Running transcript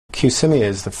Qsymia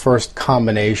is the first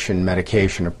combination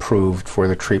medication approved for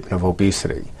the treatment of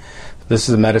obesity. This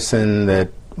is a medicine that,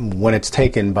 when it's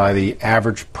taken by the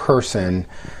average person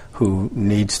who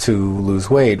needs to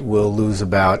lose weight, will lose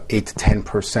about 8 to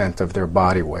 10% of their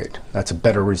body weight. That's a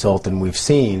better result than we've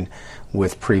seen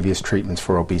with previous treatments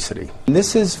for obesity. And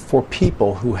this is for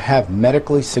people who have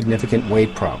medically significant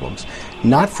weight problems,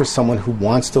 not for someone who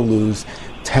wants to lose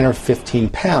 10 or 15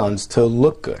 pounds to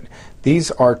look good.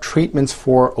 These are treatments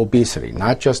for obesity,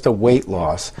 not just a weight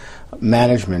loss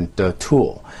management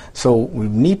tool. So we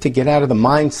need to get out of the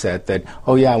mindset that,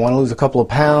 oh yeah, I want to lose a couple of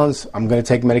pounds, I'm going to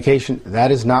take medication. That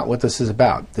is not what this is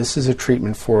about. This is a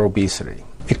treatment for obesity.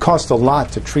 It costs a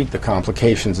lot to treat the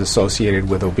complications associated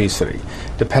with obesity.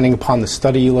 Depending upon the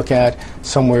study you look at,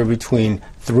 somewhere between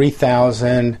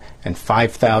 $3,000 and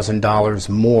 $5,000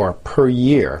 more per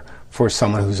year for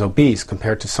someone who's obese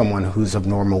compared to someone who's of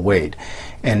normal weight.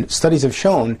 And studies have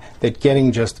shown that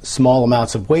getting just small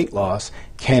amounts of weight loss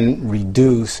can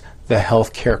reduce the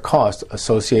health care cost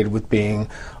associated with being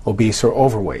obese or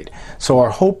overweight. So our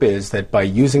hope is that by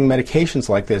using medications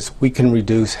like this, we can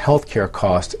reduce health care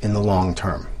costs in the long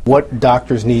term. What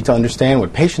doctors need to understand,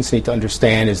 what patients need to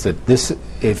understand, is that this,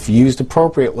 if used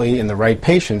appropriately in the right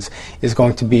patients, is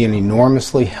going to be an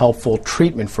enormously helpful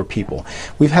treatment for people.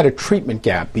 We've had a treatment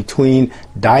gap between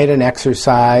diet and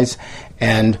exercise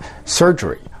and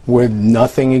surgery, where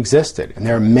nothing existed. And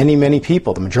there are many, many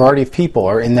people, the majority of people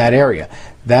are in that area.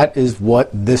 That is what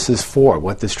this is for.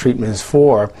 What this treatment is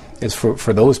for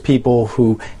those people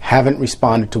who haven't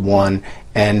responded to one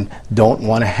and don't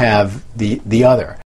want to have the other.